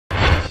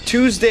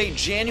Tuesday,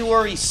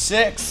 January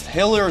 6th,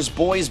 Hillers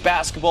boys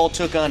basketball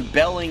took on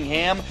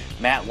Bellingham.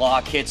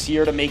 Matlock hits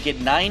here to make it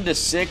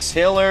 9-6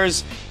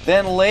 Hillers.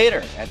 Then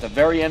later, at the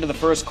very end of the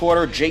first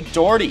quarter, Jake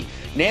Doherty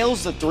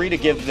nails the three to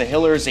give the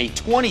Hillers a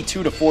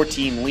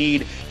 22-14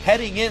 lead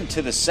heading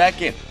into the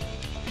second.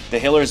 The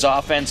Hillers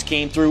offense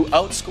came through,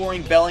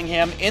 outscoring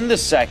Bellingham in the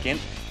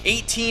second,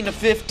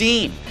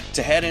 18-15,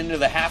 to head into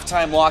the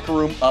halftime locker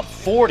room up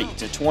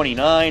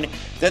 40-29.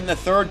 Then the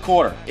third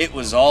quarter, it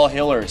was all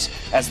Hillers,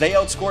 as they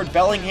outscored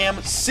Bellingham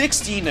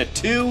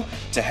 16-2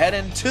 to head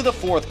into the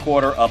fourth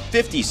quarter up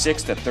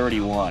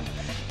 56-31.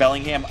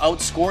 Bellingham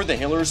outscored the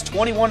Hillers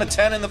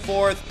 21-10 in the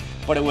fourth,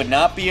 but it would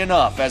not be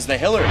enough as the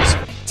Hillers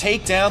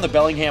take down the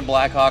Bellingham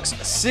Blackhawks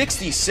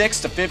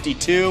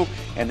 66-52,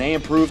 and they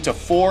improved to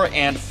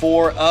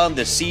 4-4 on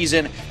the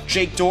season.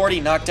 Jake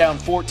Doherty knocked down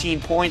 14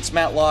 points.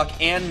 Matlock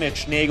and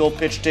Mitch Nagel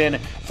pitched in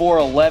for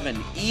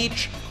 11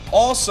 each.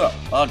 Also,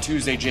 on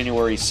Tuesday,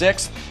 January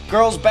 6th,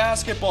 girls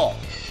basketball.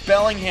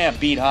 Bellingham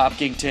beat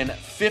Hopkinton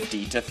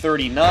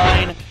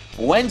 50-39.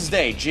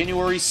 Wednesday,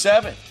 January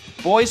 7th,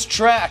 boys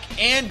track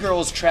and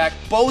girls track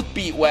both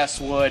beat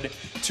Westwood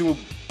to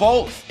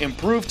both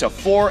improved to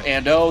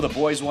 4-0. The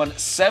boys won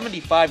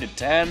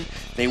 75-10.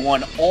 They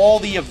won all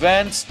the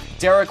events.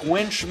 Derek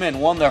Winchman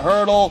won the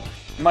hurdle.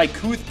 Mike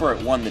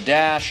Cuthbert won the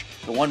dash.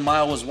 The 1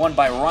 mile was won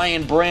by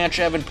Ryan Branch.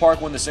 Evan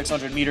Park won the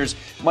 600 meters.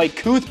 Mike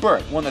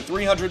Cuthbert won the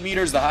 300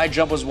 meters. The high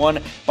jump was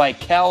won by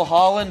Cal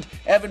Holland.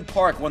 Evan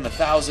Park won the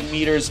 1,000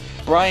 meters.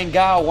 Brian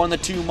Gow won the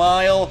 2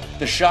 mile.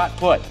 The shot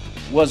put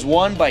was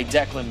won by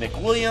Declan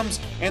McWilliams,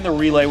 and the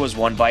relay was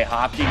won by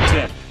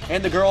Hopkinton.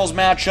 And the girls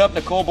matchup,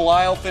 Nicole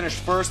Belisle finished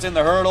first in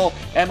the hurdle,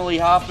 Emily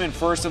Hoffman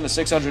first in the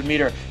 600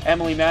 meter,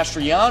 Emily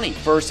Mastriani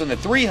first in the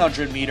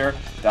 300 meter.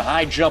 The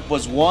high jump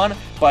was won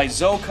by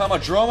Zoe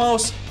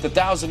Kamadromos, the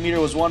 1,000 meter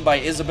was won by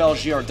Isabel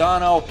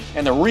Giordano,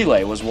 and the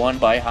relay was won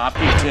by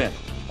Hopkinton.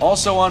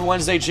 Also on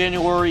Wednesday,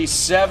 January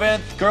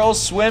 7th,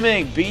 girls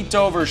swimming beat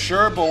Dover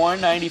Sherborne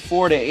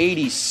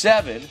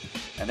 94-87.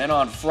 And then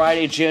on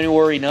Friday,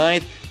 January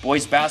 9th,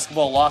 boys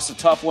basketball lost a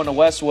tough one to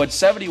Westwood,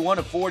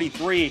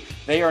 71-43.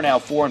 They are now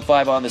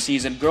 4-5 on the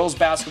season. Girls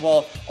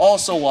basketball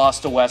also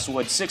lost to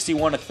Westwood,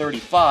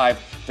 61-35.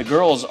 The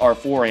girls are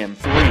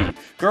 4-3.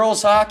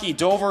 Girls hockey,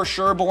 Dover,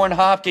 Sherborne,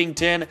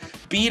 Hopkinton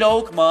beat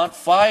Oakmont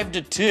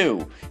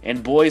 5-2.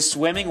 And boys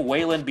swimming,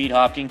 Wayland beat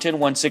Hopkinton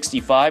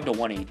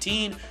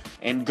 165-118.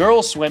 And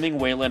girls swimming,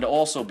 Wayland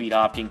also beat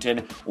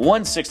Hopkinton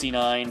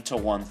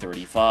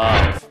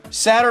 169-135.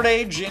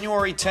 Saturday,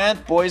 January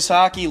 10th, boys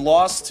hockey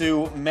lost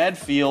to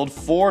Medfield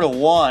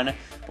 4-1.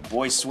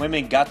 Boys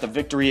swimming got the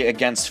victory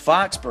against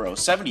Foxborough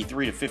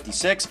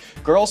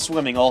 73-56. Girls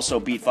swimming also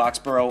beat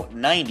Foxborough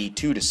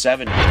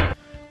 92-70.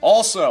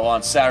 Also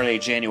on Saturday,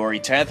 January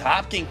 10th,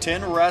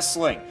 Hopkinton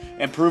wrestling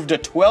improved to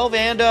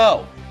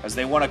 12-0 as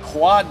they won a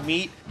quad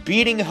meet,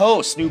 beating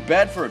hosts New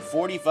Bedford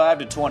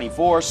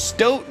 45-24,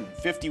 Stoughton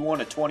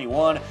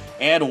 51-21,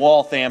 and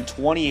Waltham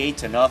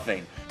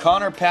 28-0.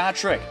 Connor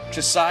Patrick,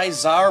 Chisai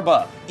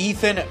Zarba,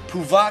 Ethan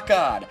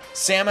Puvakad,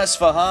 Sam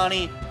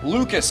Esfahani,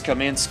 Lucas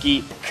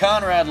Kaminsky,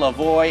 Conrad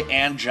Lavoie,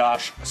 and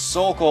Josh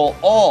Sokol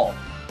all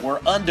were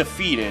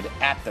undefeated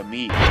at the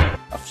meet.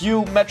 A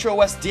few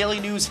Metrowest Daily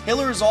News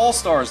Hillers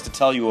All-Stars to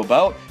tell you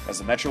about, as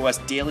the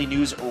Metrowest Daily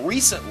News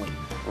recently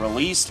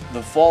released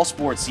the fall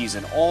sports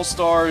season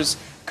All-Stars.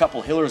 A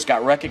couple Hillers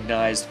got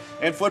recognized,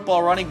 and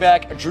football running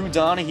back Drew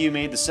Donahue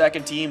made the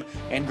second team,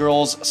 and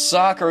girls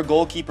soccer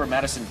goalkeeper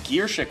Madison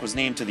Gierschik was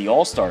named to the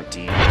All-Star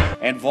team,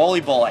 and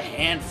volleyball, a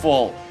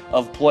handful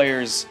of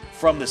players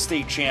from the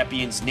state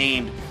champions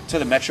named to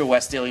the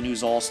Metrowest Daily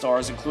News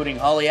All-Stars, including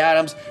Holly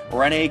Adams,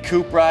 Renee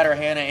Cooprider,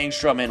 Hannah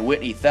Engstrom, and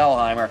Whitney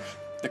Thalheimer.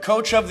 The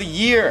Coach of the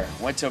Year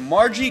went to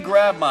Margie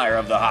Grabmeyer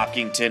of the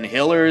Hopkinton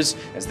Hillers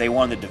as they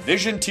won the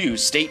Division II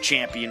state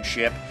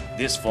championship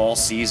this fall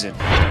season.